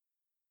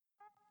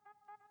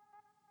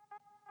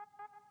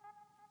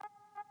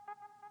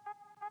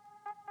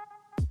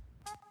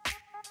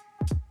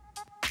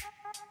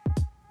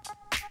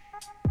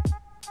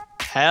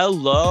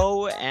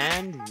Hello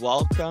and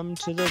welcome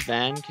to the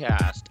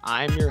Vancast.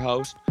 I'm your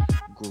host,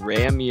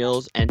 Graham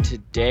Meals, and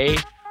today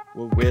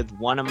we're with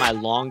one of my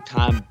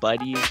longtime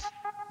buddies.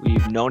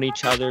 We've known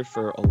each other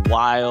for a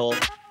while.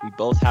 We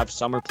both have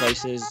summer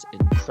places in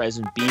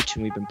Crescent Beach,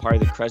 and we've been part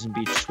of the Crescent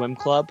Beach Swim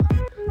Club.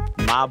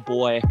 My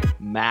boy,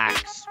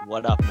 Max.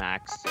 What up,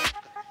 Max?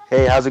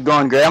 Hey, how's it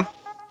going, Graham?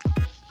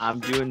 I'm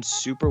doing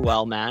super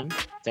well, man.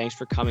 Thanks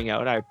for coming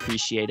out. I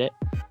appreciate it.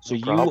 So No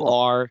you problem.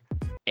 are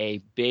a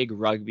big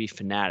rugby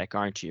fanatic,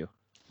 aren't you?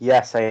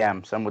 Yes, I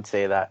am. Some would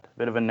say that.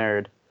 Bit of a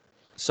nerd.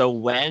 So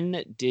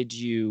when did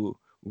you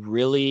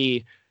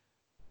really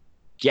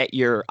get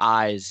your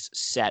eyes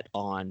set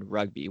on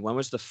rugby? When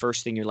was the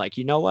first thing you're like,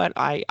 you know what?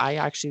 I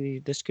actually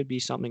this could be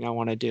something I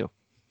want to do.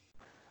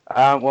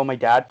 Well, my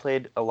dad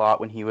played a lot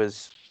when he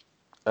was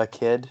a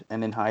kid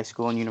and in high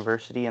school and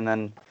university, and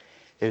then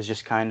it was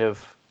just kind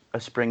of a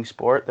spring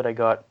sport that I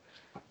got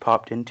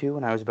popped into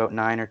when I was about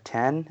 9 or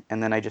 10,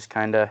 and then I just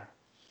kind of,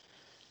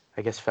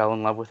 I guess, fell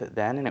in love with it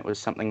then, and it was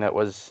something that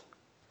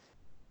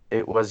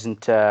it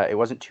wasn't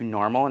too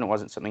normal, and it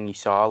wasn't something you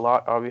saw a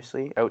lot,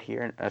 obviously, out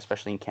here,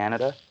 especially in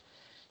Canada.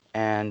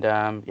 And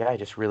yeah, I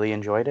just really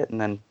enjoyed it, and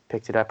then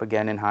picked it up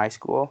again in high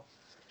school,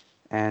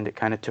 and it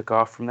kind of took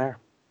off from there.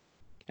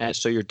 And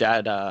so your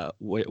dad,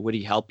 would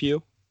he help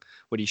you?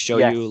 Would he show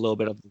you a Yes, little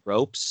bit of the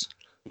ropes?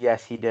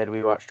 yes, he did.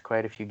 We watched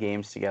quite a few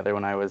games together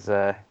when I was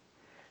a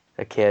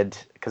kid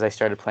because I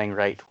started playing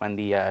right when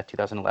the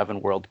 2011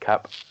 World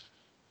Cup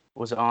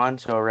was on,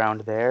 so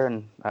around there,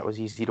 and that was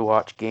easy to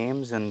watch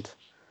games. And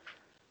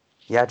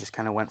yeah, just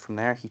kind of went from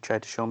there. He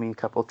tried to show me a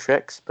couple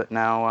tricks, but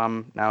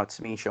now it's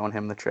me showing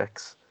him the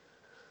tricks.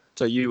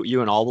 So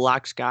you an All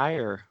Blacks guy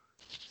or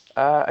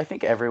I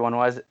think everyone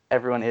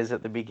is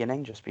at the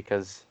beginning just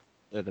because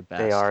they're the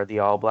they best? are the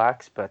All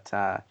Blacks, but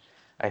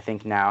I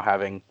think now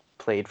having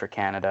played for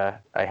Canada,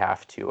 I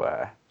have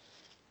to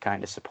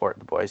kind of support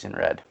the boys in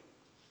red.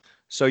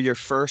 So your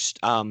first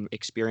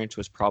experience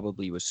was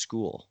probably with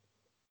school.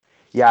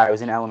 Yeah, I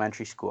was in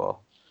elementary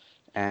school,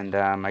 and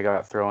I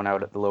got thrown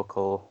out at the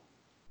local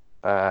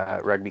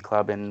rugby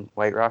club in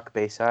White Rock,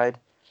 Bayside,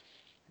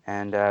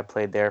 and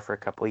played there for a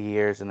couple of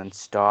years, and then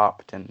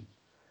stopped. And I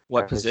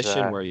What was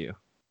position uh, were you?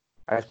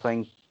 I was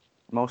playing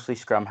mostly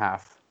scrum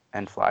half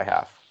and fly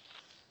half.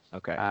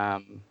 Okay.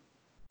 Um,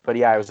 but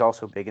yeah, I was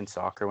also big in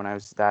soccer when I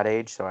was that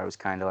age, so I was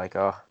kind of like,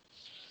 oh,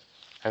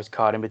 I was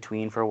caught in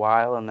between for a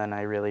while, and then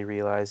I really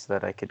realized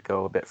that I could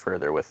go a bit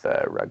further with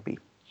rugby.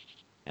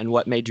 And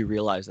what made you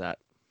realize that?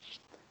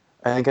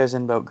 I think I was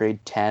in about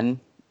grade 10,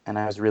 and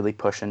I was really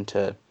pushing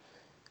to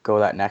go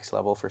that next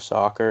level for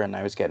soccer, and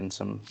I was getting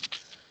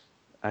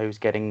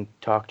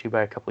talked to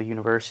by a couple of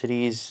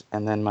universities,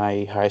 and then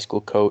my high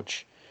school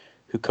coach,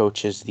 who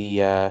coaches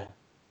the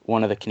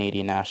one of the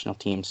Canadian national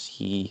teams,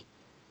 he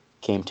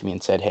came to me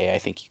and said, "Hey, I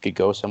think you could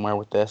go somewhere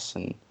with this,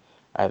 and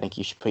I think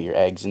you should put your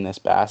eggs in this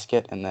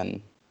basket." And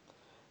then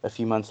a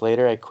few months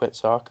later, I quit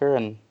soccer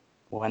and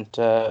went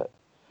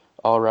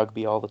all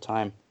rugby all the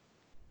time.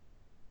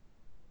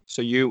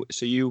 So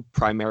you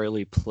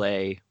primarily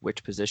play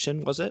which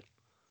position was it?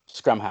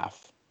 Scrum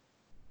half.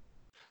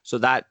 So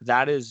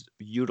that is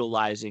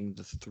utilizing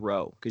the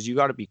throw because you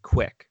got to be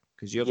quick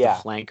because you have the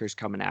Yeah, flankers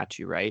coming at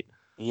you, right?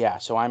 yeah.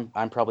 So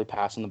I'm probably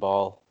passing the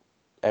ball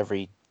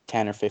every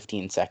 10 or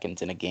 15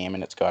 seconds in a game,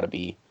 and I got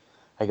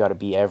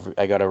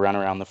to run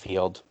around the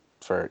field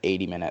for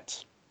 80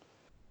 minutes.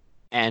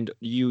 And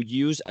you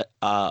use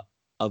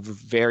of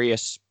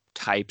various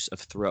types of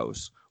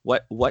throws.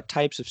 What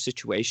types of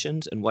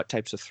situations and what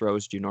types of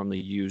throws do you normally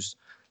use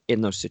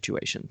in those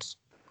situations?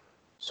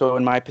 So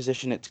in my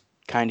position, it's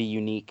kind of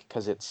unique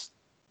because it's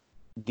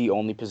the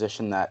only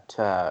position that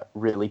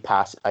really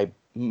pass. I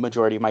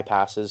majority of my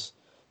passes,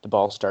 the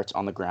ball starts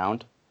on the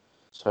ground,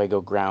 so I go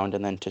ground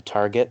and then to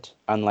target.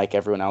 Unlike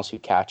everyone else who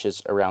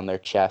catches around their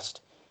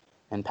chest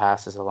and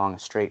passes along a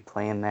straight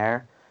plane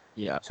there.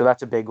 Yeah. So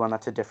that's a big one.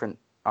 That's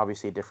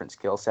obviously a different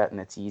skill set, and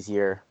it's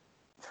easier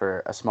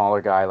for a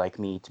smaller guy like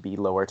me to be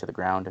lower to the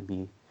ground and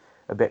be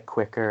a bit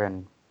quicker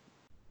and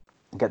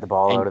get the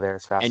ball out And of there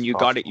as fast and as you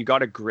possible. got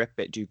to grip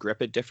it. Do you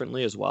grip it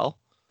differently as well?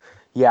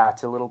 Yeah,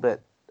 it's a little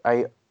bit.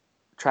 I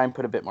try and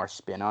put a bit more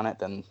spin on it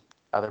than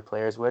other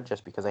players would,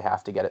 just because I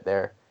have to get it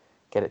there,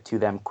 get it to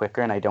them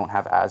quicker, and I don't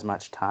have as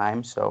much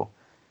time. So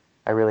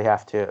I really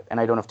have to, and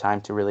I don't have time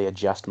to really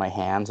adjust my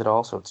hands at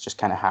all. So it's just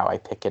kind of how I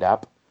pick it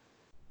up.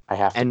 I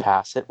have to And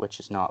pass it, which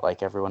is not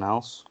like everyone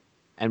else.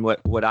 and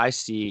what I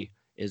see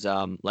is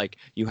like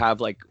you have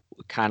like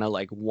kind of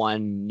like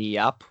one knee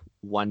up,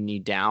 one knee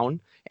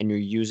down, and you're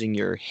using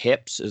your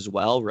hips as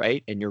well,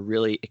 right? And you're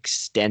really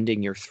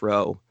extending your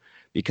throw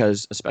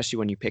because especially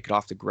when you pick it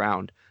off the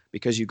ground,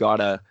 because you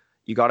gotta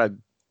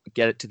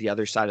get it to the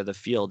other side of the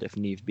field if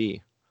need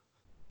be.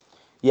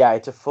 Yeah,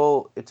 it's a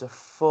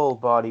full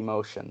body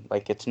motion.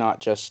 Like it's not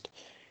just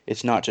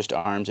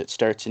arms. It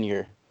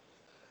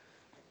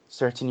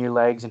starts in your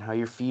legs and how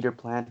your feet are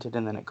planted,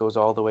 and then it goes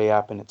all the way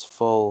up, and it's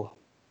full.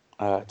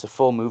 It's a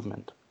full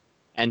movement.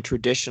 And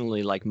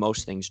traditionally, like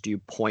most things, do you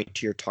point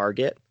to your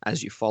target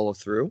as you follow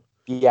through?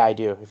 Yeah, I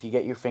do. If you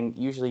get your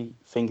usually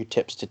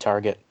fingertips to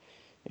target,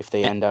 if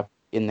they And, end up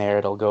in there,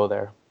 it'll go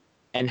there.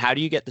 and how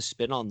do you get the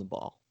spin on the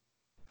ball?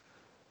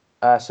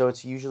 So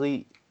it's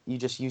usually you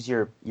just use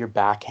your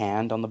back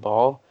hand on the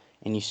ball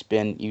and you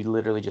spin. You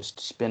literally just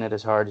spin it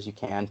as hard as you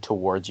can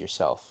towards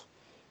yourself.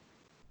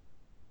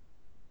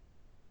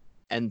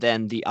 And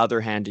then the other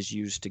hand is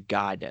used to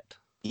guide it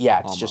Yeah,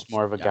 it's just almost.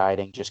 more of a Yeah.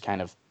 guiding, just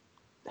kind of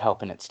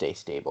helping it stay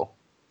stable.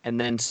 And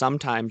then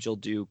sometimes you'll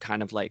do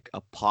kind of like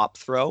a pop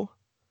throw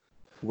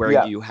where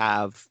Yeah. you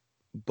have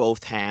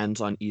both hands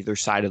on either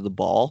side of the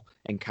ball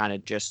and kind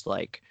of just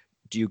like,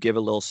 do you give a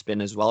little spin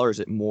as well, or is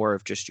it more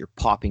of just you're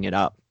popping it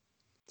up?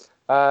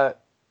 Uh,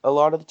 a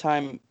lot of the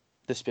time,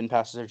 the spin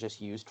passes are just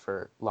used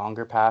for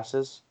longer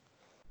passes.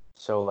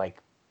 So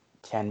like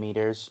 10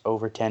 meters,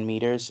 over 10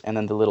 meters, and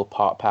then the little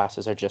pop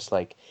passes are just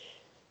like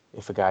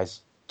if a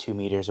guy's 2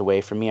 meters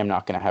away from me, I'm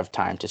not going to have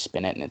time to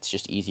spin it, and it's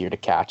just easier to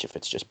catch if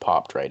it's just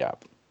popped right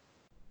up.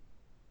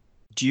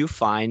 Do you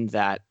find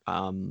that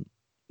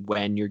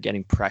when you're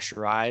getting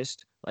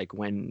pressurized, like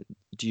when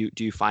do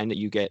you find that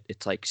you get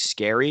it's like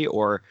scary,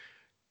 or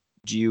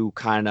do you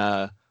kind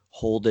of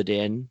hold it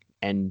in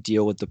and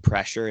deal with the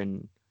pressure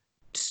and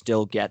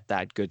still get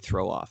that good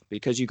throw off?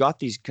 Because you got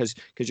these because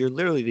you're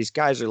literally these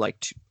guys are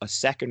like a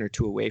second or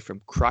two away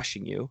from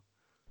crushing you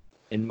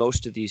in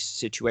most of these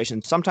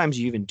situations. Sometimes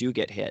you even do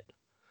get hit,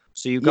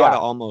 so you got to Yeah,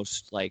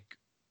 almost like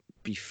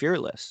be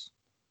fearless.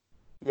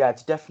 yeah,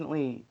 it's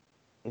definitely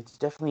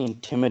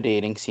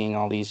intimidating seeing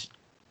all these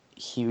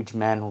huge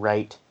men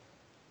right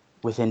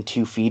within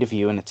 2 feet of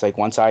you, and it's like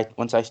once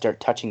I start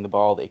touching the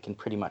ball, they can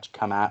pretty much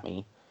come at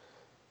me.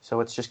 So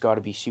it's just got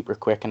to be super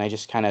quick, and I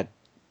just kind of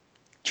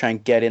try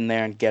and get in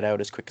there and get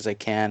out as quick as I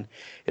can.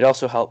 It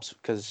also helps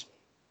because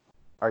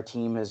our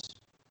team is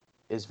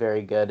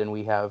very good, and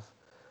we have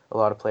a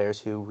lot of players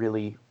who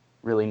really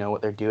know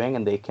what they're doing,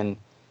 and they can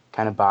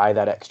kind of buy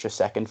that extra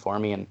second for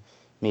me and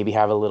maybe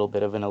have a little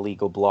bit of an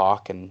illegal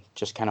block and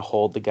just kind of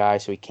hold the guy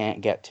so he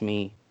can't get to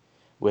me,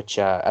 which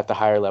at the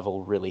higher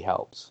level really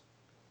helps.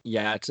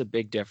 Yeah, it's a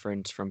big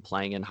difference from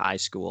playing in high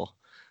school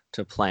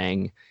to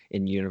playing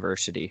in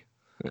university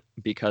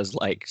because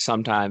like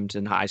sometimes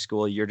in high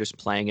school you're just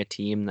playing a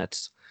team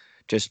that's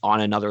just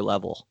on another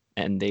level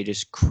and they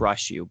just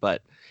crush you.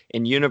 But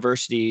in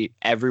university,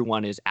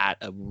 everyone is at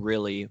a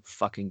really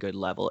fucking good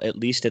level, at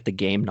least at the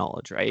game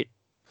knowledge, right?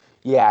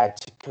 Yeah,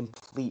 it's a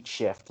complete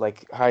shift.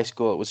 Like high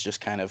school, it was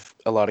just kind of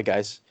a lot of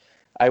guys.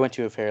 I went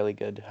to a very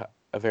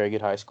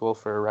good high school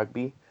for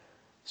rugby.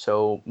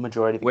 So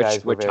majority of the Which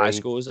guys were which high very.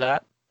 school is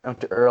that? I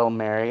went to Earl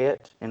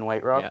Marriott in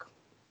White Yeah, Rock.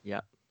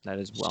 yeah, that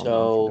is well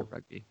known for their So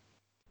rugby.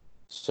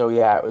 so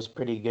yeah, it was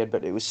pretty good,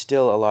 but it was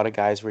still a lot of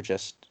guys were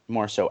just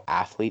more so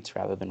athletes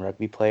rather than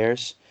rugby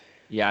players.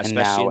 Yeah, And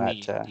especially now in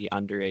at the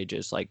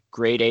underages, like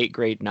grade 8,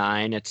 grade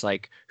 9, it's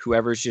like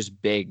whoever's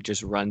just big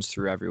just runs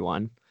through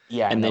everyone.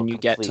 yeah, And no, then you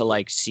get to completely.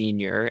 like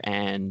senior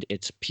and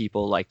it's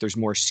people like there's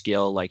more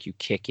skill, like you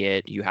kick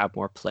it, you have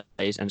more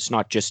plays, and it's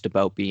not just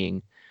about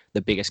being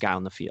the biggest guy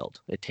on the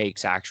field. It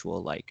takes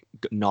actual like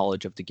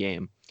knowledge of the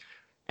game.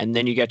 And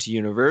then you get to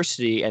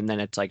university and then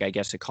it's like I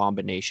guess a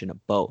combination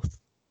of both.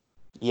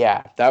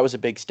 Yeah, that was a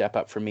big step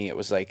up for me. It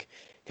was like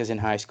because in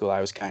high school I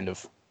was kind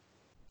of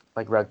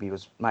like rugby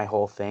was my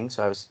whole thing,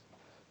 so I was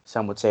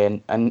some would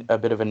say a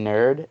bit of a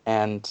nerd,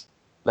 and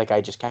like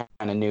I just kind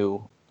of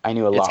knew a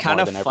It's lot kind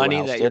more of than everyone funny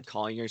else that you're did.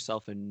 calling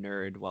yourself a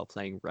nerd while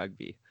playing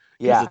rugby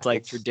because Yeah, it's like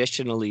it's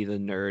traditionally the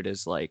nerd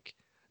is like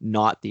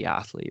not the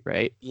athlete,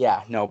 right?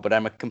 yeah, no, but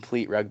I'm a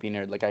complete rugby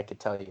nerd. Like I could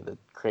tell you the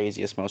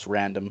craziest, most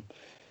random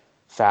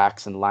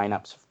facts and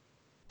lineups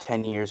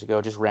 10 years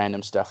ago, just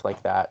random stuff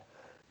like that.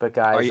 But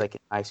Are guys you like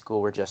in high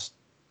school were just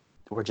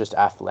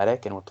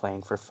athletic and were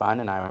playing for fun,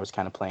 and I was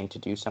kind of playing to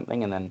do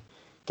something, and then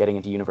getting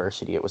into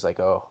university, it was like,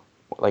 oh,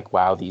 like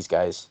wow, these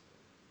guys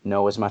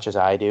know as much as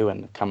I do,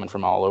 and coming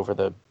from all over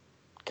the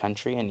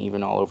country and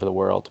even all over the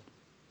world.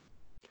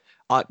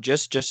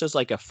 just as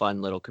like a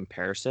fun little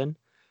comparison,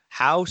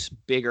 how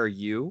big are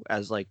you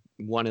as like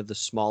one of the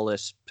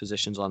smallest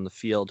positions on the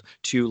field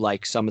to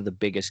like some of the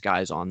biggest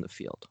guys on the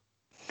field?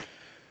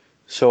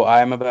 So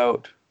I'm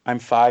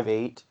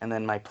 5'8", and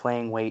then my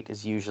playing weight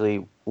is usually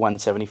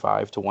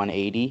 175 to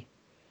 180.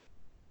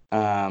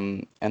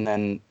 And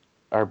then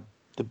our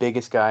the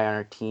biggest guy on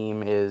our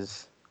team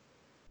is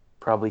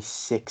probably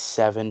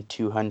 6'7",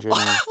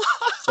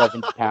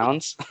 270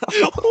 pounds.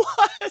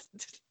 What?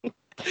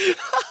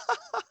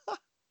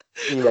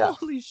 Yeah.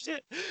 Holy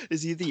shit.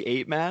 Is he the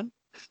eight man?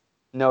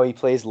 No, he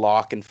plays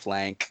lock and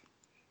flank.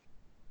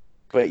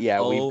 But yeah,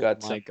 we've Oh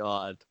got some. my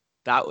God.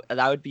 That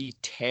would be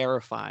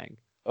terrifying.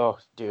 Oh,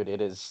 dude,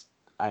 it is.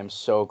 I'm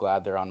so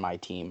glad they're on my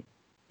team.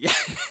 Yeah.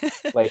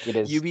 Like it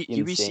is UBC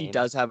insane.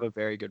 does have a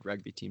very good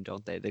rugby team,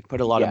 don't they? They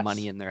put a lot of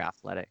money Yes. in their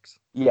athletics.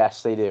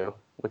 Yes, they do,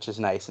 which is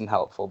nice and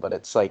helpful. But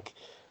it's like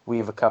we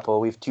have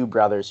two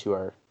brothers who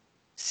are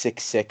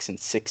 6'6" and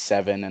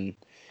 6'7", and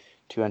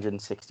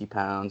 260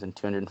 pounds and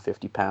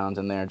 250 pounds,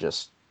 and they're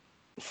just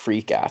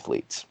freak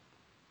athletes.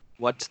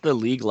 What's the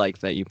league like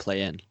that you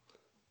play in?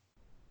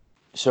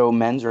 So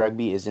men's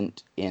rugby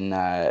isn't in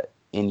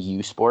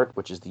U Sport,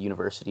 which is the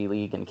university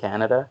league in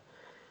Canada.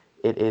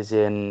 It is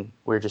in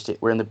we're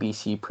in the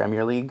BC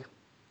Premier League,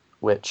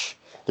 which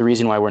the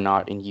reason why we're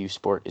not in U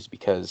Sport is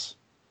because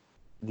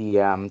the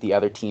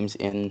other teams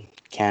in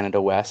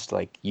Canada West,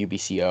 like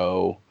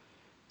UBCO,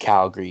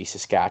 Calgary,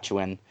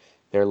 Saskatchewan,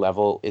 their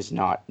level is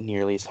not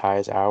nearly as high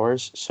as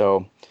ours.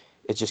 So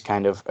it's just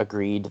kind of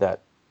agreed that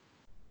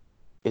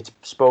it's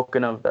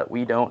spoken of that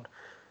we don't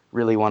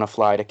really want to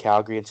fly to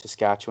Calgary and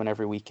Saskatchewan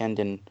every weekend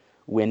and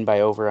win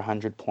by over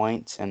 100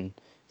 points, and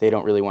they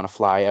don't really want to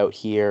fly out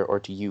here or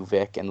to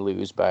UVic and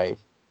lose by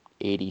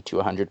 80 to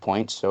 100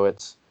 points. So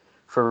it's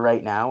for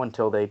right now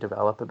until they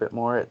develop a bit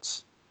more.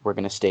 It's we're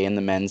going to stay in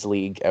the men's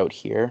league out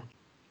here,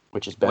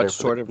 which is better What for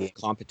the sort of game.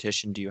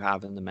 competition do you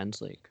have in the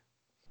men's league?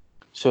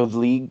 So the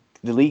league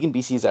in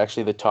BC is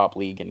actually the top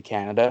league in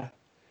Canada.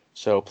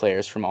 So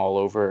players from all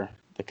over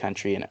the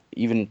country and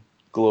even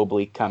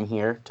globally come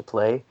here to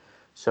play.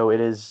 So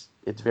it's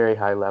very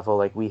high level.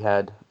 Like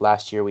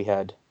last year we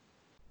had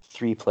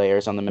 3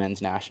 players on the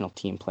men's national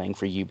team playing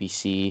for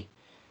UBC,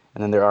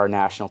 and then there are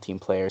national team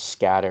players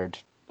scattered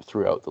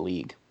throughout the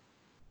league.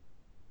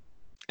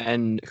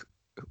 And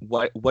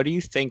what do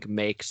you think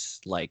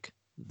makes like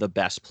the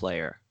best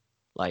player?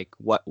 Like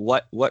what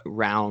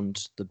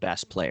rounds the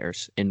best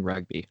players in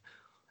rugby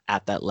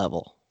at that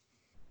level?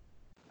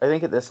 I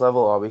think at this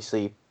level,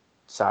 obviously,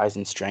 size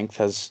and strength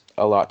has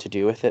a lot to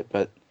do with it,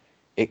 but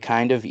it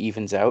kind of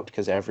evens out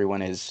because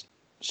everyone is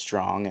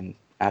strong and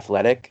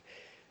athletic.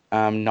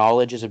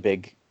 Knowledge is a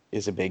big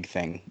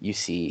thing. You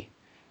see,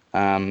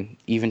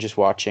 even just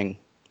watching,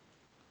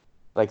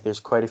 like there's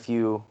quite a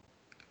few,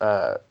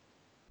 uh,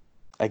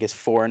 I guess,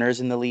 foreigners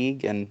in the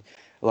league, and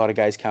a lot of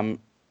guys come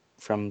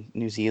from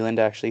New Zealand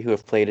actually who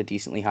have played a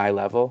decently high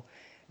level,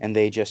 and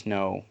they just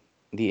know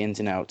the ins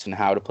and outs and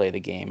how to play the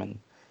game, and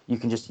you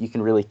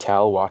can really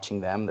tell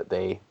watching them that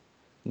they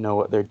know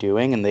what they're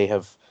doing and they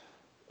have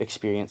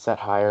experienced that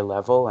higher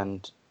level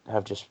and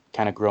have just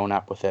kind of grown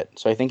up with it.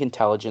 So I think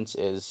intelligence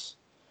is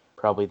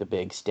probably the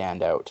big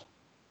standout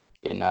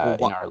in Well,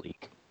 in our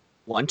league.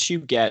 once you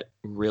get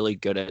really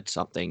good at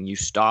something, you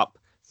stop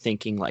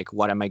thinking like,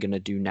 what am I going to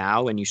do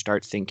now? And you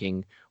start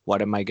thinking,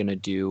 what am I going to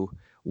do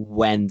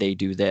when they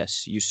do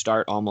this? You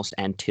start almost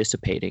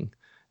anticipating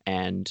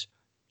and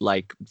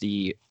like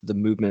the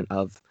movement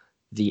of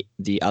the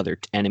other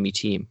enemy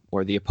team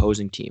or the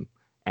opposing team.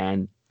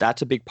 And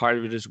that's a big part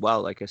of it as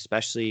well. Like,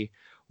 especially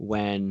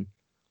when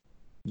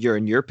you're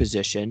in your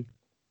position,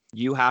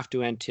 you have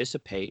to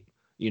anticipate,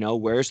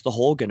 where's the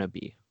hole going to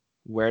be?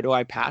 Where do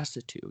I pass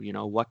it to?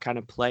 What kind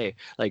of play?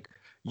 Like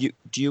you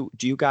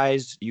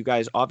guys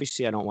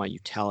obviously I don't want you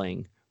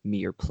telling me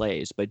your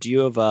plays, but do you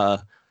have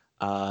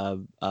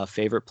a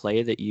favorite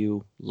play that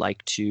you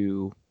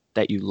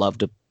love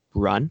to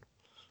run?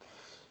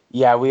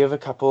 Yeah, we have a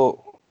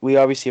couple. We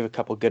obviously have a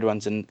couple good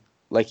ones, and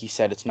like you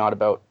said, it's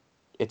about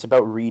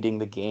reading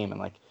the game and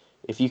like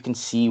if you can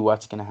see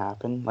what's going to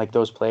happen, like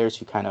those players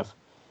who kind of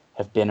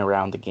have been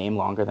around the game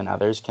longer than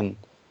others can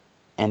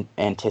and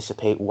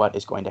anticipate what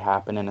is going to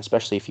happen, and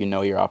especially if you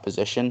know your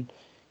opposition,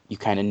 you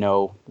kind of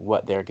know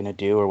what they're going to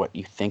do or what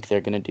you think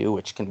they're going to do,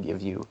 which can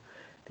give you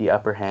the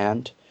upper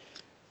hand.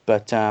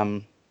 But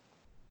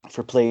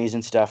for plays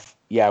and stuff,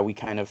 yeah, we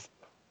kind of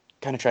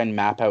try and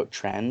map out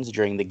trends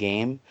during the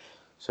game.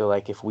 So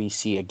like if we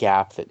see a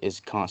gap that is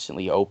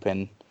constantly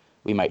open,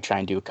 we might try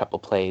and do a couple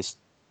plays,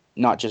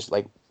 not just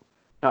like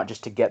not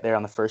just to get there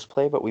on the first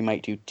play, but we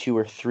might do 2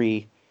 or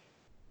 3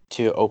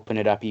 to open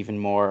it up even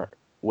more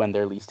when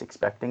they're least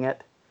expecting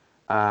it.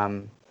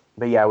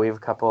 But yeah, we have a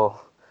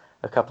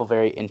couple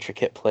very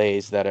intricate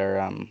plays that are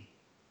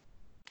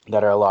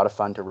a lot of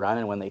fun to run,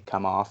 and when they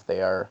come off,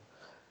 they're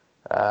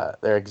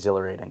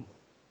exhilarating.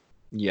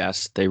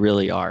 Yes, they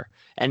really are.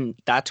 And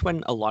that's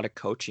when a lot of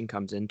coaching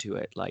comes into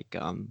it. Like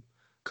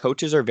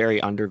coaches are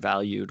very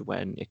undervalued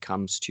when it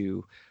comes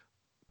to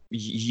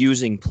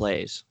using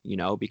plays,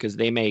 because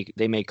they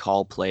may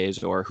call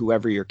plays, or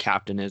whoever your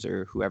captain is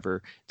or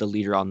whoever the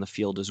leader on the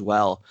field as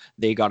well,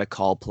 they got to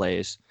call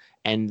plays,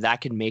 and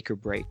that can make or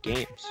break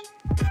games.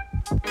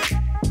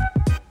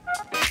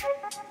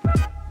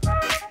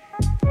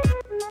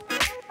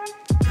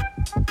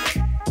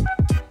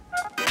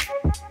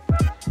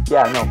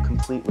 Yeah, no,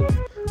 completely.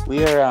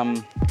 We are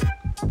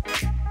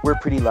we're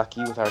pretty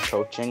lucky with our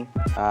coaching.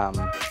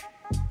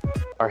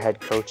 Our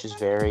head coach is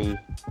very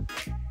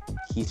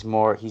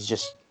he's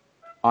just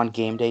on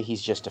game day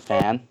he's just a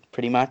fan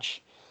pretty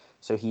much.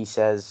 So he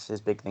says his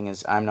big thing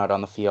is I'm not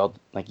on the field,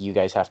 like you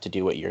guys have to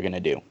do what you're gonna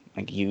do.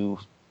 Like you'll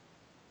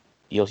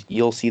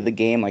see the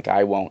game, like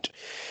I won't.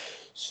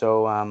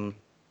 So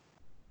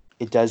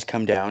it does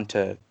come down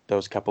to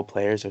those couple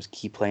players, those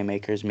key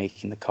playmakers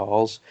making the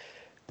calls,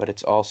 but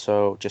it's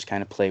also just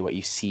kind of play what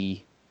you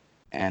see.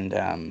 And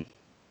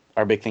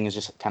our big thing is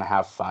just kind of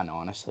have fun,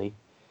 honestly.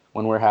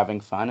 When we're having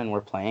fun and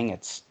we're playing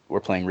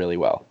really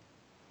well.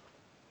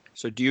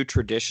 So do you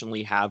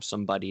traditionally have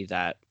somebody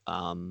that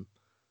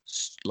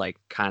like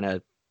kind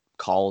of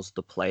calls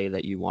the play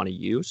that you want to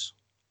use?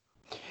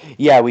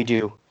 Yeah, we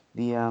do.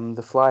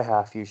 The fly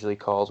half usually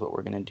calls what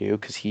we're gonna do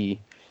because he's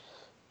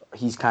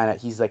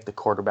like the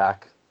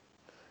quarterback.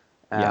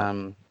 Yeah.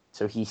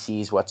 So he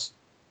sees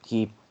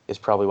he is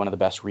probably one of the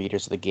best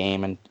readers of the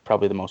game and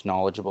probably the most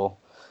knowledgeable.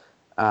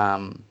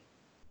 Um,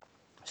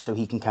 so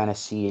he can kind of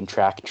see and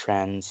track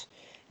trends,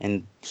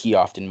 and he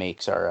often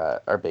makes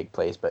our big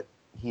plays. But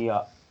he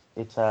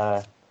it's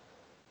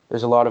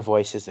there's a lot of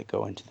voices that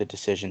go into the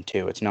decision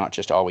too. It's not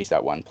just always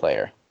that one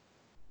player.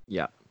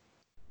 Yeah.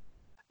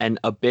 And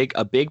a big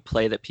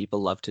play that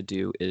people love to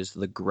do is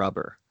the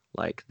grubber.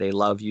 Like they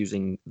love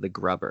using the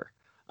grubber.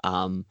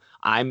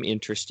 I'm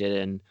interested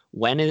in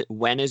when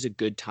is a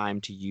good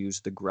time to use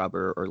the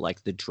grubber or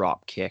like the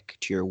drop kick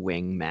to your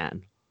wing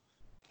man.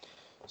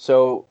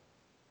 So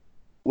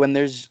when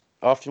there's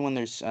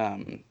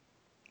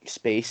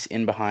space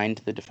in behind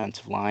the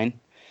defensive line,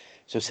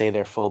 so say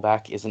their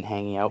fullback isn't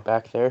hanging out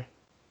back there,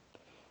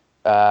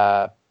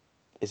 uh,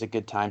 is a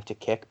good time to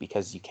kick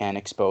because you can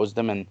expose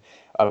them, and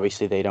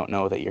obviously they don't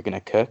know that you're going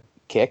to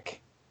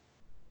kick.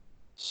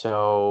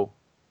 So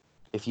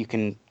if you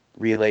can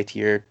relay to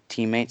your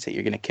teammates that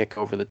you're going to kick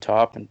over the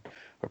top and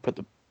or put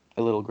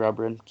a little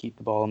grubber and keep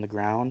the ball on the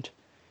ground,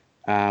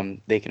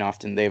 they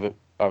have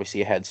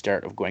obviously a head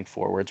start of going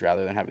forwards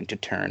rather than having to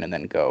turn and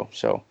then go.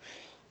 So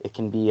it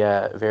can be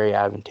very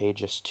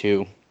advantageous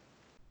to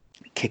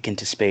kick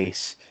into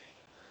space.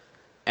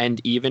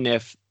 And even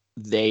if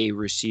they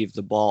receive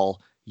the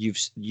ball,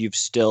 you've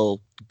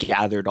still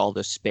gathered all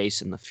the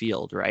space in the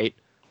field, right?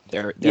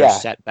 They're Yeah,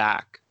 set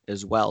back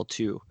as well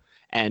too.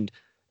 And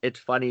it's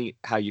funny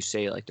how you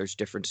say like there's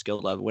different skill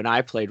level. When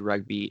I played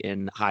rugby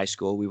in high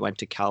school, we went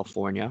to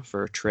California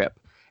for a trip,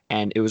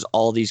 and it was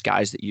all these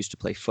guys that used to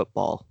play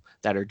football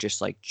that are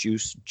just like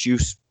juice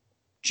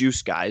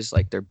guys.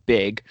 Like they're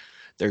big,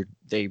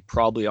 they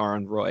probably are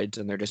on roids,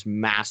 and they're just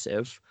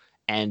massive,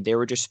 and they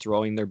were just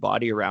throwing their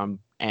body around,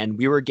 and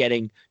we were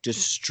getting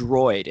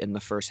destroyed in the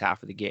first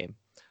half of the game.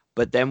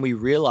 But then we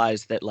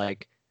realized that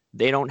like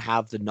they don't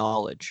have the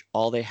knowledge,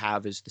 all they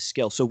have is the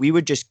skill. So we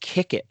would just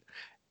kick it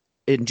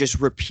and just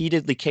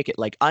repeatedly kick it,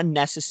 like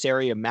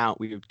unnecessary amount.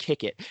 We would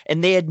kick it,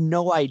 and they had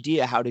no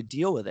idea how to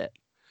deal with it.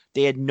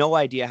 They had no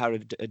idea how to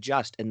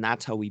adjust, and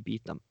that's how we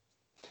beat them.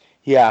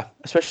 yeah,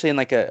 especially in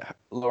like a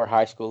lower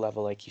high school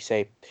level, like you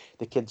say,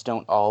 the kids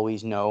don't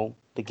always know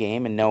the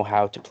game and know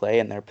how to play,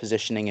 and their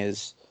positioning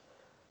is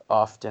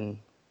often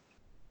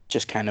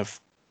just kind of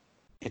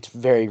it's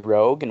very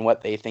rogue and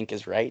what they think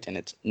is right, and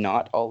it's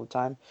not all the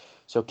time.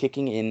 So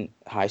kicking in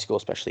high school,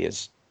 especially,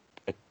 is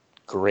a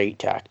great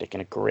tactic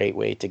and a great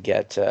way to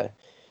get to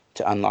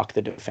unlock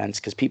the defense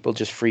because people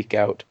just freak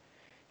out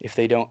if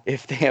they don't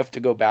if they have to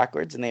go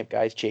backwards and they have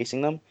guys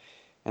chasing them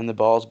and the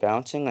ball's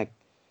bouncing. Like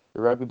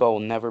the rugby ball will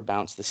never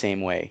bounce the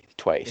same way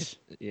It twice.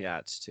 Yeah,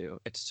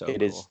 it's so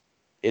It is cool.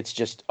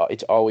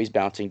 it's always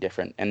bouncing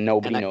different, and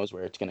And nobody I knows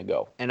where it's gonna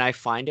go. and I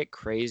find it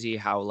crazy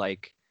how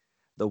like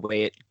the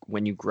way it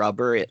when you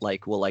grubber it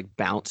like will like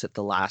bounce at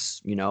the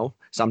last,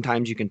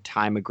 sometimes you can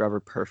time a grubber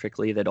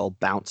perfectly that it'll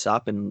bounce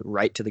up and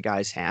right to the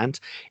guy's hand.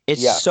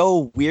 It's Yeah,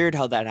 so weird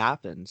how that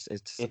happens.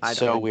 It's it's I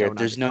so weird. don't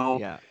under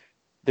Yeah.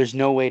 There's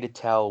no way to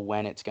tell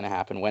when it's gonna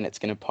happen, when it's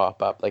gonna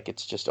pop up. Like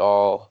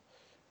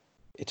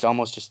it's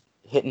almost just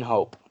hit and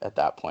hope at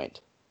that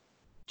point.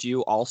 Do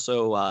you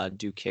also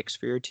do kicks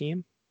for your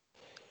team?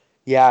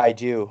 Yeah, I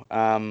do.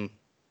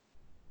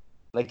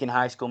 Like in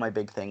high school, my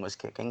big thing was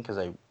kicking because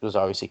I was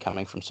obviously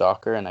coming from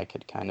soccer and I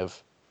could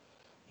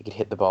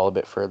hit the ball a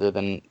bit further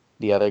than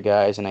the other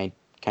guys, and I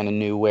kind of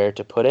knew where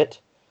to put it.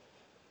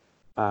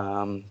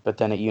 But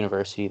then at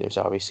university, there's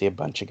obviously a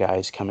bunch of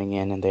guys coming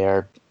in, and they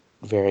are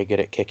very good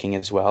at kicking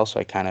as well. So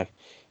I kind of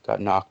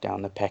got knocked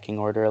down the pecking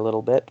order a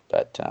little bit,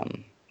 but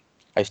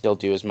I still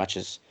do as much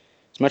as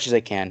I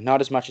can.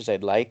 Not as much as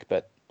I'd like,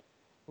 but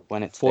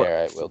when it's For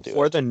there, I will do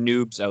for the it.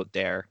 noobs out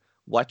there,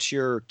 what's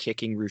your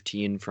kicking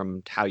routine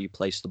from how you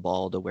place the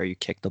ball to where you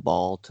kick the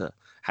ball to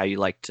how you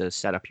like to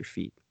set up your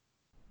feet?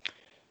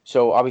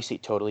 So obviously,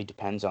 it totally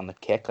depends on the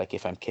kick. Like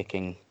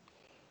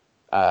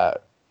uh,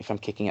 if I'm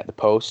kicking at the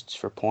posts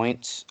for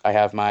points, I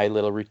have my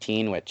little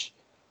routine, which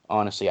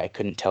honestly I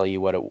couldn't tell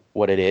you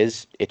what it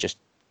is. It's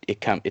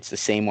the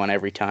same one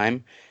every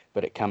time,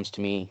 but it comes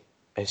to me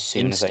as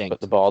soon as I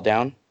put the Instinct. ball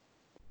down.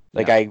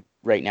 Like Yeah. I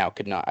right now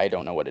could not I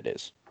don't know what it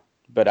is,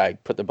 but I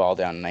put the ball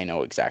down and I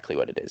know exactly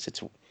what it is.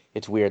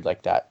 It's weird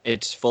like that.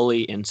 It's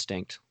fully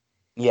instinct.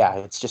 Yeah,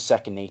 it's just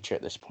second nature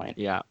at this point.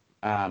 Yeah.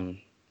 Um,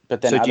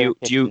 but then So do other you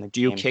do kicks in you the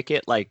do you game, kick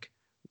it like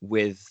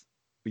with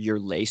your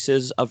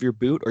laces of your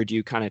boot, or do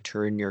you kind of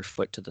turn your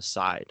foot to the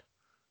side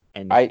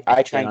and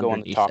I try get and go on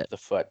the underneath top it? of the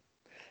foot,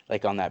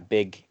 like on that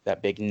big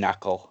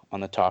knuckle on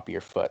the top of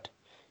your foot,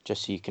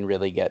 just so you can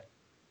really get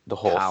the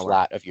whole Power.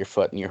 flat of your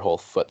foot and your whole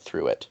foot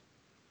through it.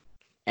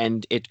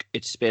 And it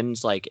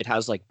spins like it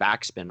has like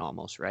backspin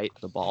almost, right?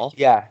 The ball.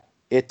 Yeah,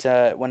 it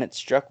when it's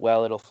struck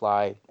well, it'll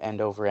fly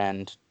end over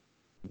end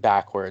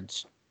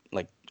backwards,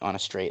 like on a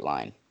straight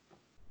line.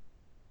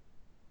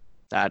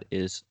 That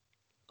is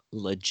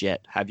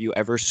legit. Have you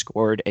ever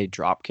scored a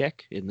drop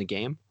kick in the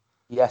game?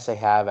 Yes, I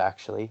have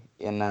actually.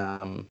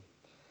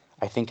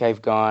 I think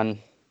I've gone.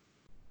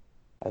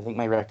 I think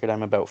my record.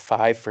 I'm about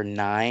 5 for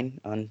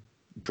 9 on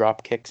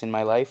drop kicks in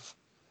my life.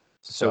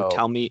 So So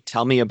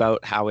tell me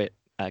about how it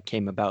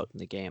came about in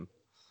the game.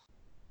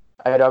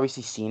 I had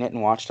obviously seen it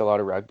and watched a lot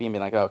of rugby and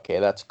been like, oh, okay,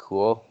 that's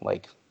cool.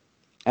 Like,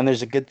 and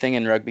there's a good thing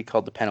in rugby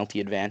called the penalty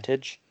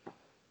advantage.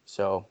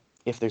 So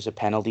if there's a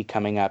penalty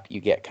coming up,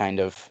 you get kind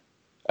of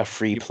a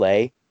free You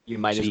play. you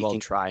might So as you well can,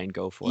 try and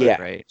go for it, yeah.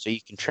 right? So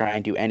you can try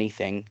and do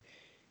anything,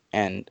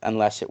 and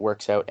unless it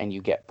works out and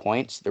you get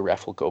points, the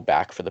ref will go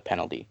back for the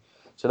penalty.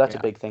 So that's a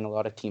Yeah. big thing. A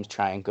lot of teams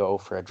try and go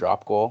for a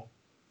drop goal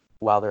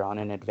while they're on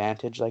an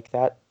advantage like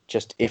that.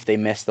 Just if they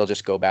miss, they'll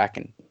just go back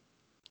and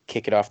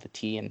kick it off the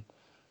tee and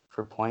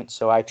for points.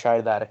 So I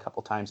tried that a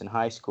couple times in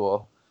high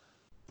school,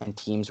 and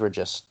teams were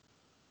just.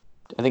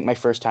 I think my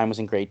first time was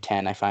in grade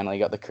 10. I finally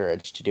got the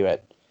courage to do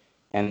it,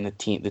 and the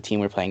team we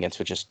were playing against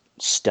was just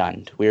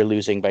stunned. We were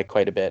losing by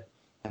quite a bit,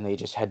 and they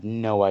just had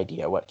no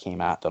idea what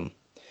came at them.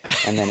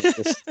 And then it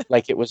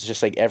was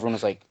just like everyone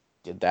was like,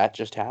 "Did that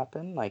just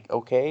happen?" Like,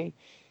 okay.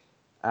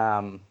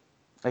 Um,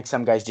 like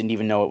some guys didn't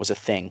even know it was a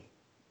thing.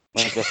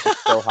 Like that's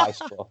just so high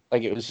school.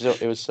 Like it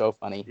was so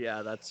funny.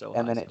 Yeah, that's so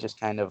And high then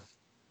school.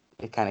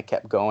 it kind of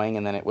kept going,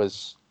 and then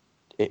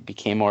it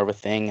became more of a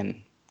thing,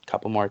 and a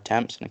couple more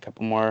attempts and a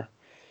couple more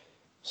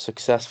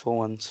successful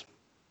ones.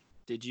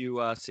 Did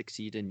you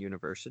succeed in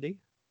university?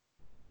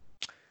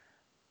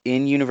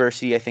 In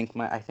university, I think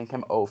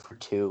I'm 0 for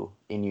 2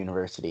 in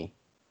university.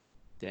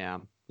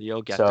 Damn,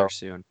 you'll get there So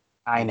soon.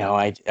 I You'll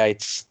know get there.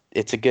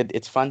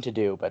 it's fun to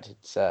do, but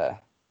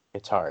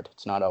it's hard.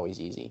 It's not always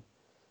easy.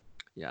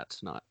 Yeah,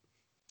 it's not.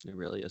 It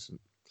really isn't.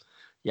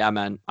 Yeah,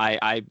 man.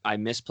 I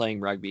miss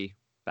playing rugby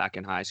back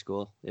in high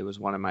school. It was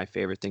one of my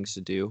favorite things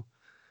to do.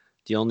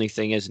 The only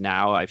thing is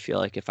now I feel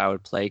like if I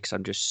would play, because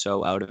I'm just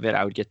so out of it,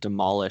 I would get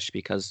demolished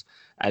because,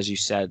 as you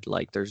said,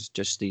 like there's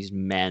just these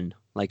men.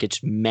 Like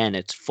it's men.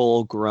 It's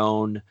full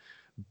grown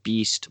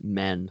beast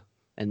men,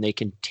 and they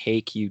can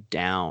take you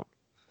down.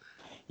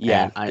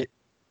 Yeah, And I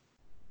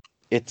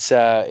it's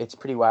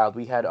pretty wild.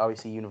 We had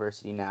obviously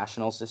university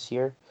nationals this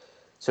year,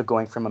 so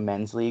going from a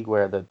men's league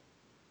where the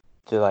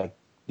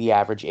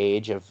average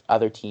age of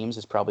other teams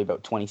is probably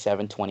about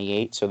 27,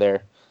 28, so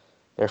they're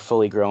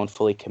fully grown,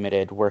 fully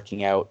committed,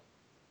 working out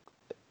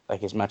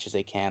like as much as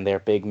they can. They're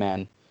big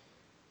men,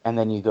 and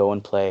then you go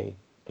and play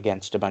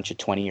against a bunch of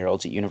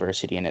 20-year-olds at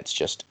university, and it's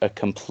just a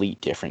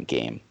complete different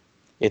game.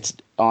 It's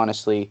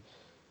honestly,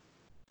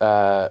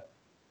 uh,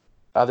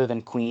 other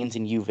than Queens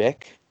and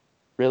UVic,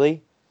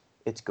 really,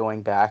 it's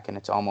going back, and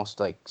it's almost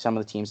like some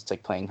of the teams. It's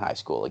like playing high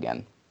school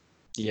again.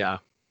 yeah,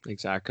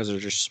 exactly, because they're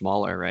just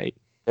smaller, right?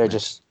 They're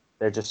just It's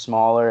they're just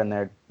smaller, and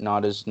they're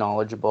not as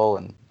knowledgeable,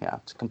 and yeah,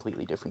 it's a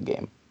completely different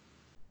game.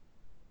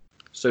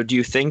 so. Do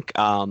you think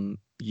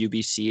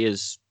UBC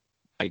is,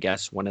 I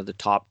guess, one of the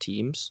top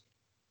teams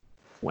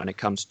when it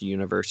comes to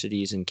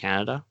universities in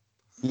Canada?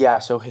 Yeah,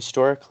 so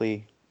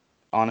historically,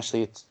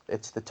 honestly,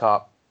 it's the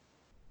top.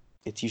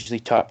 It's usually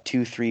top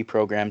 2, 3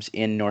 programs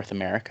in North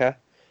America.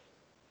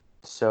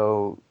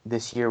 So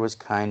this year was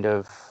kind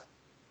of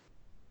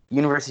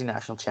University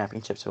National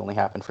Championships have only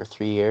happened for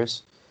 3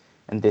 years,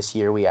 and this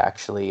year we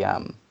actually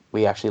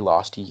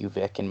lost to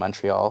UVic in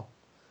Montreal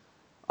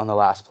on the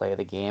last play of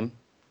the game.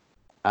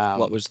 What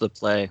Um, was the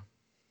play?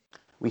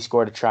 we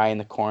scored a try in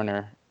the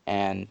corner,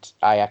 and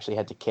I actually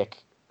had to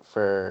kick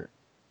for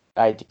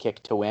I had to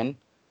kick to win,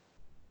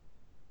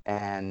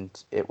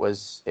 and it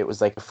was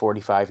like a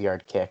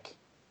 45-yard kick,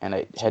 and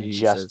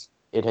Jesus.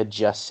 it had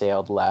just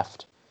sailed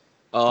left,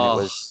 and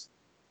Oh,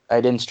 I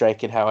didn't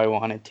strike it how I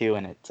wanted to,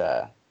 and it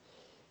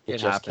it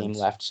just came happens.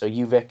 left. So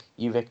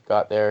UVic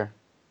got their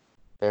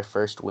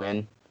first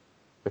win,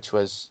 which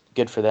was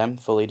good for them,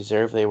 fully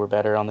deserved. They were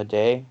better on the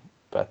day,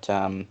 but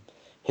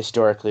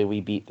historically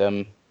we beat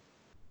them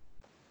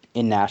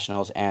in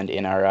nationals and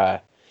in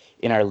our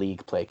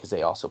league play because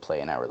they also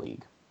play in our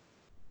league.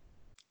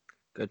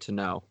 Good to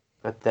know.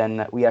 But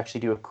then we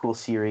actually do a cool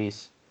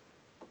series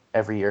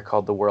every year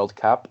called the World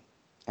Cup,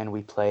 and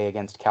we play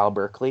against Cal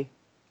Berkeley.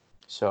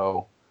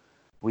 So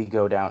we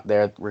go down.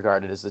 They're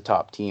regarded as the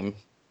top team,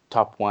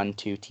 top 1,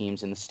 2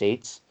 teams in the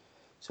states.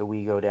 So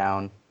we go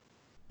down.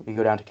 We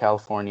go down to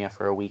California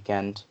for a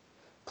weekend,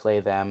 play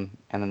them,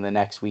 and then the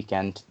next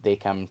weekend they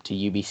come to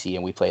UBC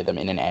and we play them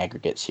in an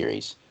aggregate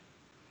series.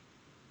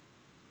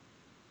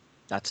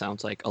 That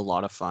sounds like a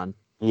lot of fun.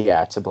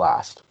 Yeah, it's a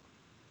blast.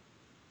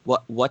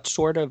 What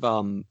sort of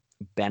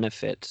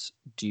benefits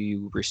do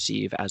you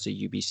receive as a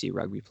UBC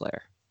rugby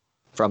player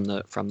from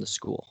the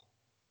school?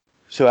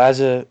 So as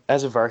a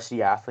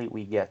varsity athlete,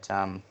 we get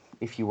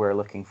if you were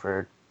looking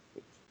for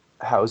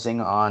housing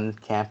on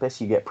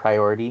campus, you get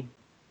priority.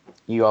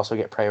 You also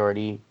get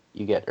priority.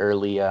 You get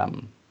early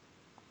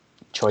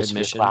choice of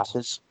your Admissions?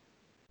 classes.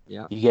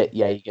 Yeah. You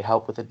get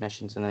help with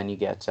admissions, and then you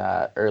get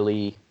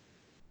early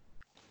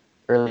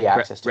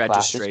access to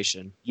classes.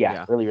 Registration. Yeah,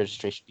 Yeah. early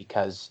registration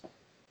because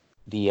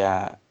the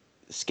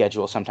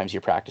schedule. Sometimes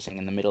you're practicing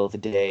in the middle of the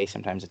day,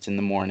 sometimes it's in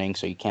the morning,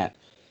 so you can't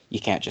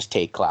just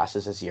take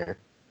classes as you're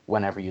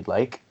whenever you'd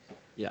like.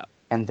 Yeah.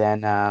 And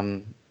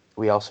then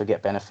we also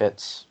get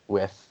benefits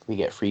we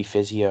get free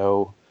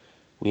physio,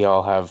 we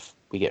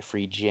get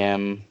free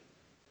gym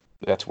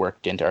that's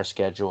worked into our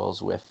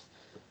schedules with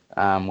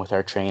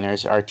our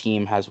trainers.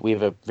 We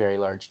have a very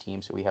large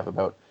team, so we have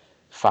about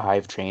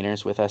 5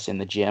 trainers with us in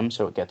the gym,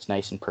 so it gets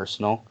nice and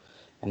personal,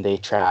 and they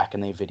track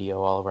and they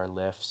video all of our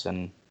lifts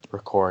and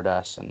record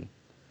us and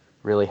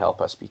really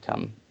help us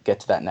get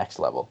to that next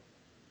level.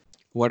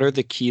 What are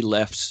the key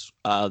lifts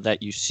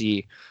that you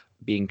see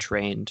being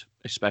trained,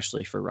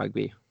 especially for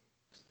rugby?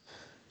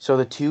 So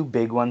the 2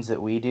 big ones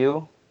that we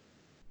do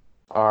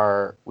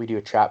we do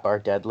a trap bar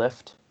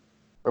deadlift,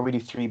 or we do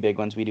 3 big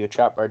ones. We do a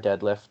trap bar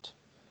deadlift,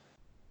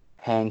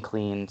 hang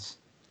cleans,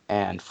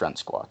 and front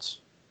squats.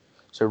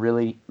 So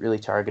really, really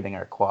targeting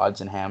our quads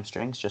and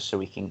hamstrings just so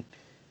we can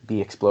be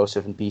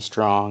explosive and be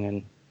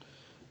strong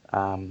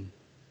and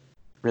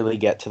really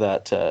get to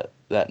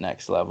that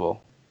next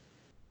level.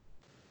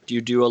 Do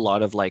you do a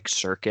lot of like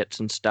circuits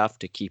and stuff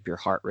to keep your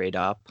heart rate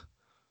up?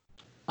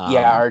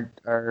 Yeah,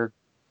 our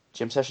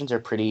gym sessions are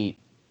pretty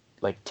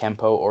like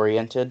tempo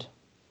oriented,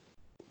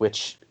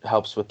 which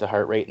helps with the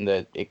heart rate,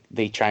 and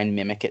they try and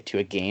mimic it to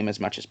a game as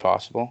much as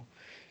possible.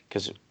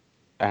 Because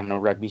I don't know,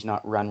 rugby's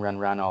not run, run,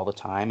 run all the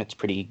time. It's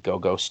pretty go,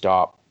 go,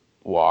 stop,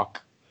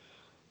 walk.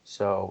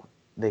 So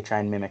they try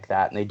and mimic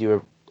that, and they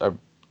do a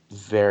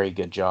very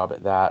good job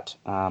at that,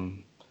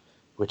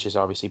 which is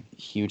obviously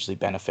hugely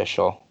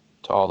beneficial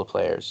to all the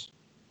players.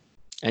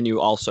 And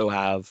you also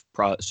have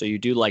so you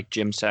do like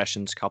gym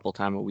sessions a couple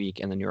times a week,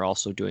 and then you're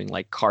also doing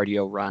like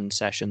cardio run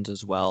sessions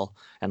as well,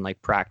 and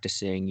like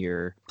practicing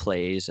your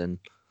plays. And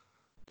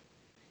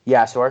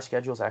Yeah, so our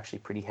schedule is actually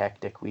pretty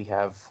hectic.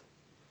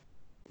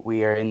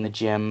 We are in the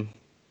gym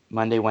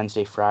Monday,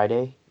 Wednesday,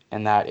 Friday,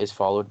 and that is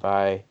followed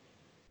by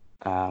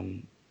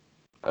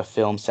a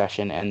film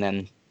session and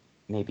then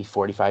maybe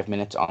 45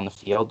 minutes on the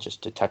field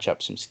just to touch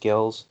up some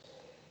skills.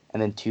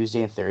 And then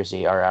Tuesday and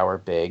Thursday are our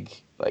big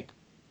like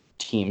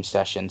team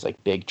sessions,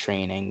 like big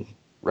training,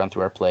 run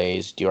through our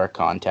plays, do our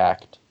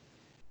contact,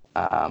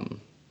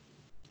 and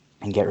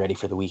get ready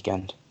for the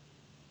weekend.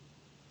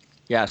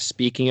 yeah,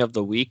 speaking of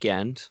the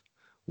weekend,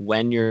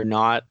 when you're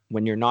not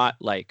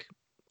like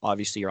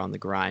obviously you're on the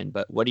grind,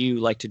 but what do you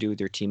like to do with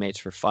your teammates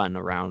for fun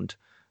around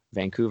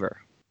Vancouver?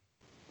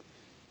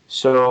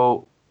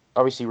 So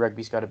obviously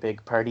rugby's got a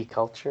big party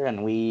culture,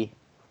 and we,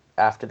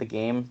 after the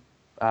game,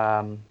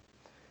 um,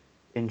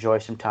 enjoy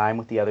some time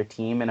with the other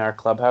team in our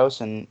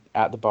clubhouse and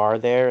at the bar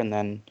there, and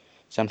then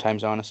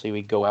sometimes honestly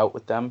we go out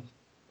with them.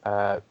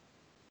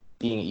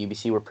 Being at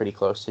UBC, we're pretty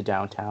close to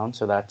downtown,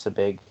 so that's a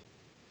big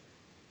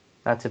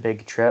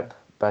trip.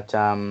 But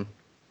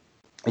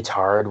it's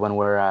hard when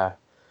we're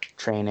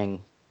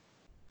training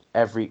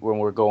when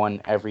we're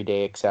going every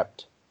day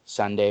except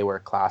Sunday, where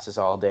classes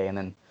all day, and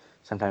then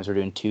sometimes we're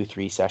doing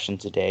 2-3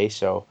 sessions a day.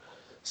 So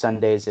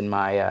Sundays in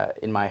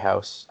my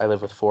house, I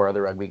live with 4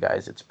 other rugby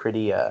guys. It's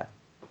pretty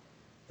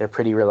they're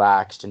pretty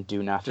relaxed and do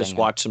Just nothing and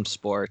watch some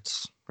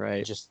sports,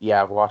 right? just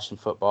watch some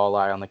football,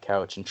 lie on the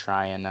couch, and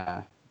try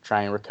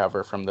and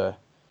recover from the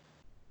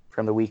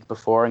week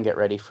before and get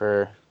ready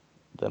for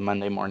the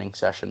Monday morning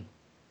session.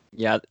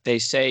 Yeah, they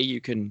say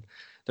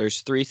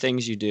there's 3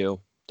 things you do.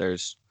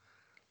 There's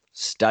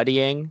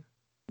studying,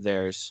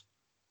 there's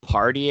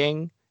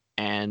partying,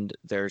 and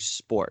there's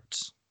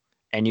sports.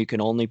 And you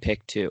can only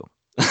pick 2.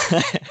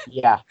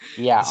 Yeah,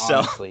 yeah, So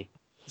honestly.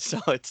 so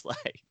it's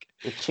like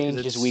It because it's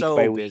changes week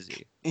by so week.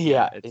 busy.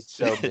 Yeah, It's it's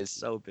so it's busy.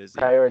 so busy.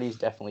 Priorities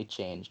definitely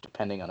change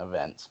depending on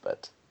events,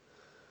 but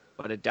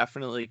But it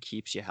definitely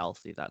keeps you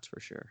healthy, that's for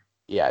sure.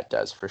 yeah, it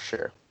does for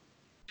sure.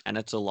 And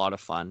it's a lot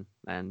of fun,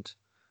 and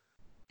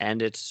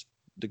it's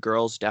the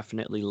girls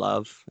definitely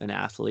love an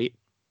athlete,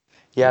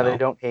 you Yeah, they know.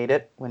 don't hate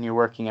it when you're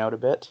working out a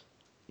bit.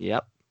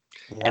 Yep.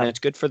 And Yeah, it's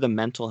good for the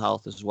mental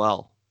health as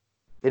well.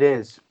 it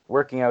is.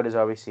 Working out is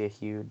obviously a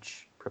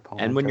huge And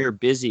proponent when of you're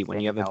busy, when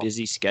you staying have a healthy.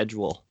 busy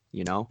schedule,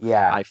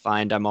 Yeah, I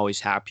find I'm always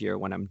happier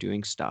when I'm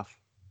doing stuff.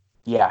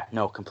 yeah,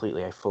 no,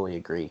 completely. I fully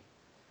agree.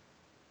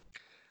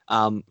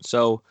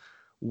 So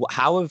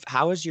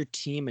how has your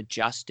team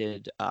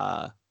adjusted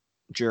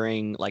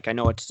during, like, I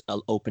know it's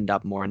opened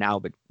up more now,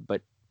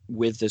 but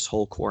with this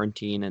whole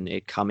quarantine and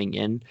it coming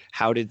in,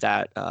 how did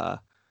that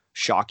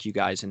shock you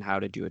guys, and how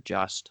did you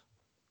adjust?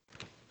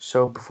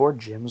 So before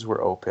gyms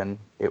were open,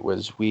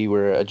 we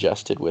were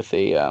adjusted with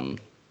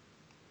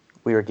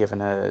we were given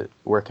a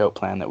workout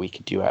plan that we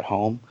could do at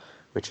home,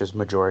 which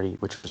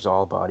was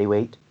all body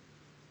weight.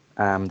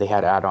 They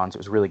had add-ons. It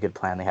was a really good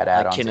plan. They had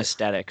Like add-ons.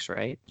 kinesthetics,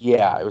 right?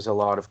 Yeah, it was a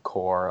lot of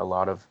core, a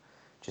lot of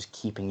just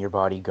keeping your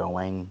body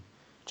going,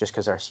 just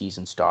because our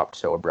season stopped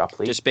so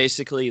abruptly. Just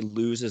basically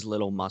lose as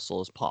little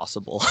muscle as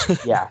possible.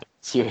 Yeah,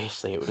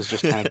 seriously, it was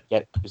just kind of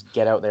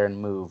get out there and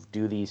move,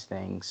 do these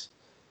things.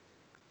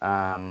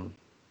 Um,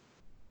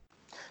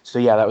 so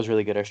yeah, that was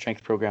really good. Our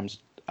strength program's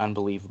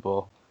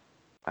unbelievable.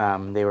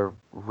 They were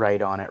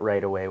right on it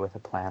right away with a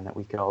plan that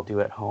we could all do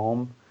at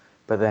home.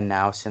 But then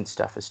now, since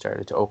stuff has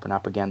started to open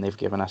up again, they've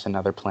given us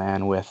another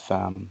plan with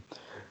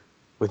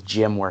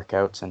gym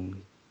workouts,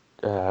 and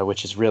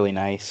which is really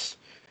nice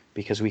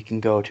because we can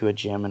go to a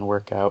gym and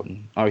work out,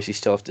 and obviously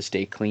still have to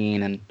stay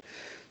clean and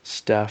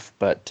stuff.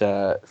 But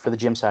for the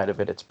gym side of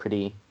it, it's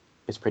pretty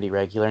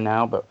regular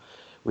now. But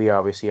we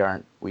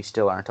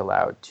still aren't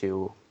allowed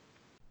to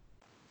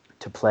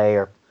play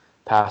or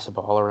pass a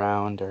ball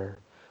around, or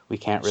we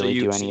can't So really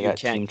you do so any of you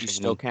that can't team you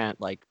still training. can't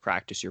like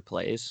practice your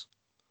plays.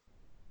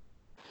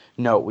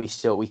 No,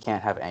 we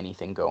can't have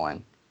anything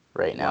going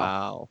right now.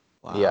 Wow.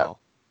 Yeah. Wow.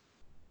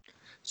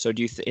 So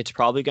do you it's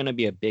probably going to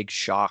be a big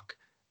shock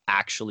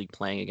actually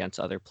playing against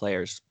other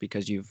players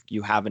because you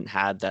haven't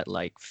had that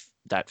like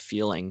that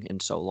feeling in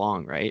so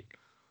long, right?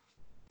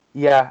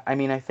 Yeah, I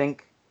mean, I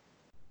think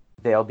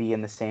they'll be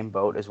in the same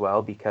boat as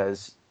well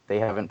because they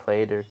haven't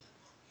played or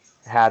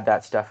had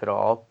that stuff at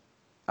all.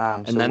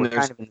 And So then we're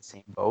there's kind of in the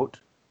same boat.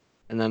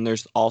 and then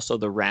there's also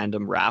the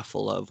random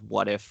raffle of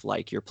what if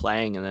like you're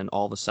playing and then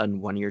all of a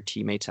sudden one of your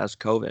teammates has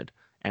COVID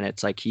and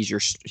it's like he's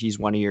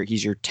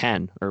your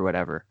 10 or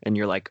whatever and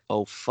you're like,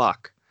 "Oh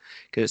fuck."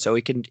 Cause so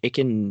it's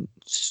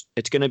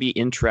going to be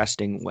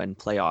interesting when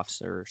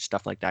playoffs or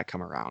stuff like that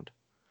come around.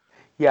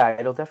 Yeah,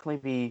 it'll definitely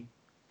be,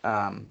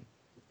 um,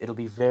 it'll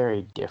be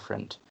very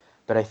different.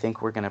 But I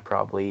think we're gonna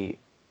probably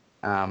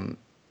um,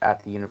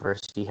 at the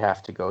university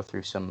have to go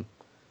through some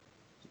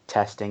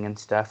testing and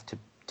stuff to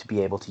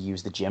be able to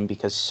use the gym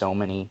because so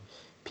many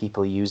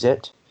people use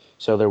it.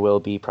 So there will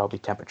be probably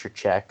temperature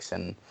checks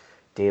and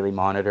daily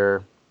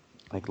monitor,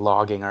 like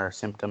logging our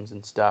symptoms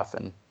and stuff,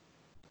 and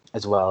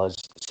as well as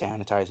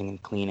sanitizing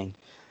and cleaning.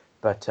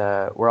 But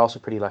we're also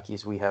pretty lucky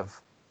as we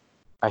have.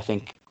 I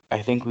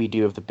think we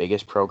do have the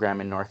biggest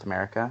program in North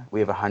America. We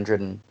have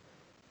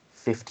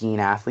 115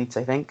 athletes,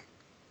 I think,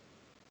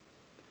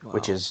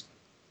 which Wow. is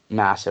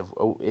massive.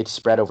 Oh, it's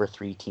spread over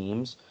 3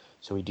 teams,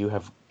 so we do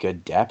have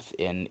good depth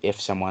in if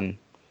someone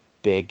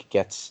big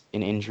gets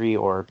an injury,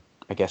 or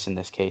I guess in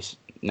this case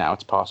now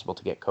it's possible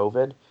to get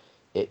COVID.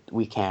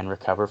 We can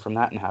recover from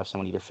that and have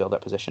someone either fill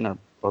that position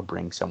or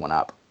bring someone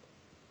up.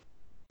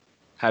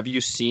 Have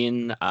you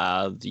seen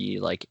the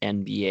like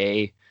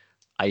NBA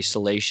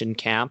isolation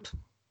camp?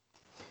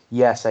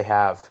 Yes, I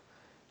have.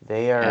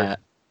 They are. Uh,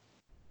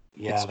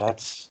 Yeah,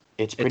 it's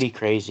it's it's pretty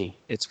crazy.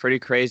 it's pretty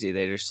crazy.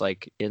 They're just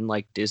like in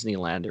like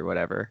Disneyland or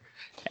whatever,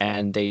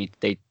 and they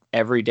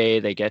every day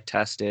they get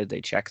tested,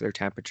 they check their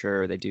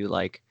temperature, they do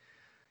like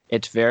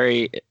it's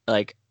very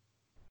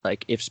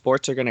like if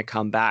sports are going to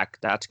come back,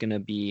 that's going to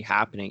be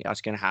happening.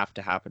 That's going to have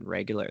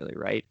regularly,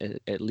 right?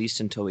 At least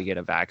until we get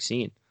a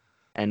vaccine,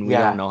 and we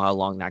don't Yeah, know how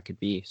long that could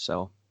be.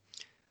 So,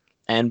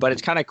 and but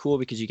it's kind of cool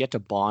because you get to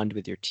bond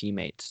with your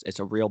teammates. It's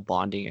a real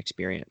bonding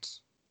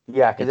experience.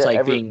 yeah, because It's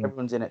like being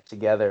everyone's in it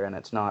together, and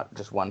it's not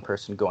just one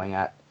person going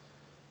at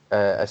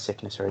a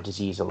sickness or a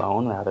disease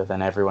alone, rather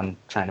than everyone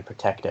trying to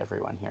protect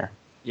everyone here.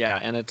 Yeah,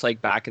 and it's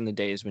like back in the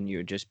days when you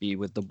would just be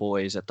with the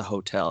boys at the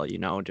hotel,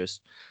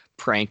 just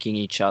pranking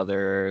each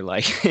other,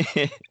 like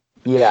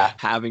Yeah,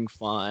 having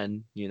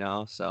fun,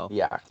 So,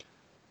 yeah,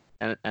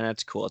 and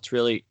that's cool. It's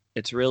really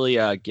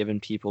given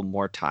people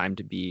more time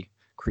to be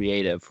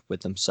creative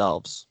with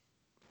themselves.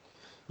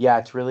 yeah.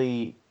 It's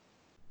really.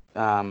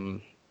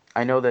 Um,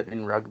 I know that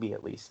in rugby,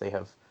 at least,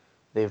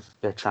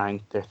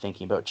 they're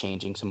thinking about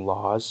changing some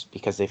laws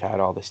because they've had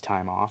all this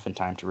time off and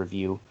time to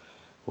review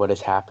what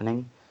is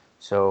happening.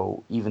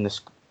 So even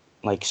this,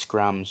 like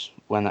scrums,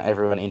 when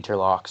everyone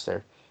interlocks,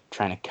 they're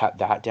trying to cut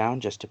that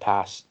down just to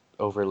pass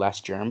over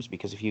less germs.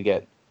 Because if you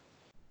get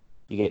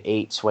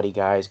 8 sweaty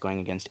guys going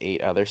against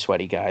 8 other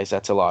sweaty guys,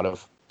 that's a lot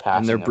of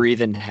And they're passing of.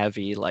 breathing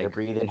heavy, They're like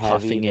breathing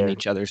heavy. puffing in They're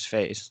each other's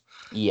face.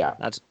 Yeah,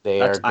 That's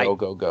they that's are I go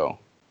go go.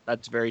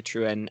 That's very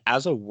true. And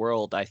as a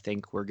world, I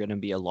think we're going to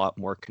be a lot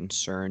more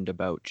concerned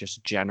about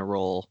just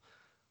general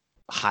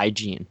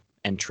hygiene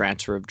and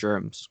transfer of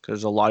germs because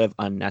there's a lot of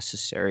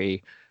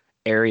unnecessary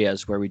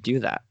areas where we do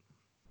that.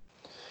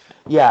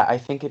 Yeah, I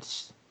think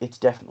it's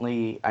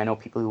definitely. I know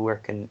people who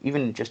work in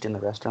even just in the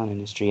restaurant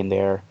industry, and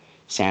they're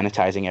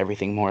sanitizing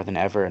everything more than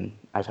ever. And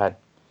I've had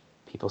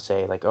people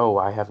say like, "Oh,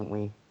 why haven't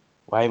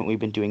we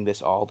been doing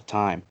this all the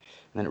time?"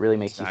 And then it really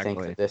makes you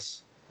think Exactly.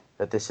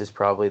 that this is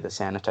probably the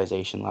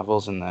sanitization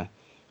levels and the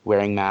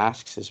wearing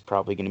masks is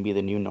probably going to be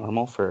the new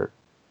normal for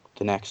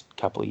the next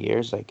couple of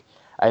years. Like,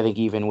 I think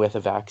even with a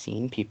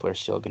vaccine, people are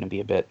still going to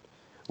be a bit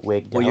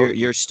wigged Well, you're out.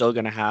 you're still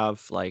going to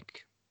have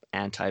like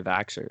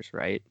anti-vaxxers,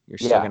 right? You're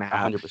still Yeah, going to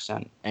have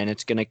 100%. and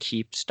it's going to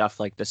keep stuff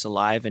like this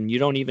alive and you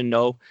don't even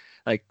know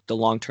like the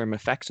long-term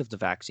effects of the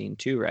vaccine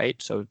too,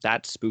 right? So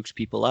that spooks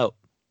people out.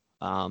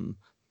 Um,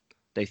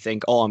 they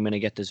think, oh, I'm going to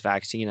get this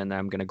vaccine and then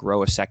I'm going to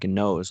grow a second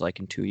nose like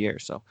in 2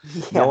 years. So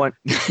no Yeah. one,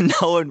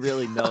 no one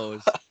really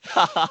knows.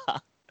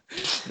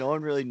 No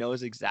one really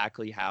knows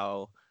exactly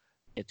how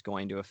it's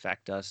going to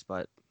affect us.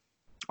 But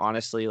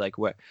honestly, like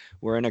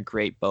we're in a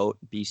great boat,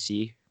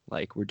 BC.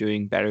 Like we're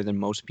doing better than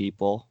most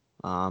people.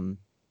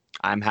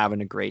 I'm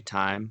having a great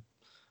time.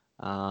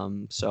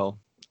 So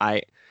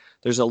I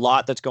there's a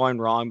lot that's going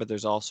wrong, but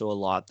there's also a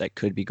lot that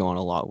could be going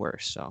a lot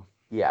worse. So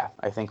yeah,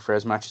 I think for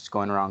as much as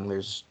going wrong,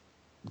 there's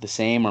the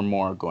same or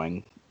more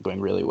going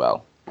really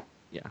well.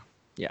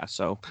 Yeah.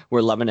 So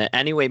we're loving it.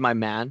 Anyway, my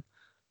man,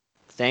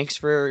 thanks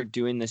for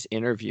doing this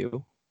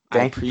interview. I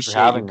Thank you for appreciate you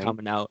having me.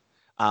 coming out.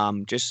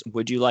 Just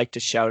would you like to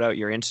shout out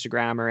your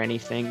Instagram or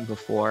anything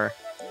before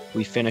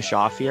we finish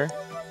off here?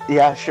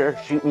 Yeah, sure.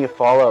 Shoot me a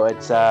follow.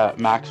 It's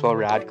Maxwell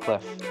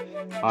Radcliffe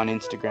on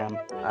Instagram.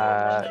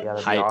 Yeah, that'd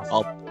be Hype.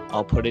 awesome.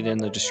 I'll put it in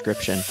the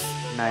description.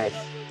 Nice.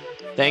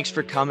 Thanks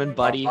for coming,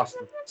 buddy.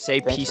 Awesome.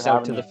 Say Thanks for peace out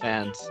having to the me.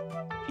 fans.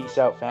 Peace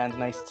out, fans.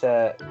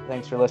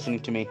 Thanks for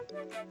listening to me.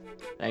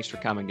 Thanks for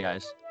coming,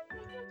 guys.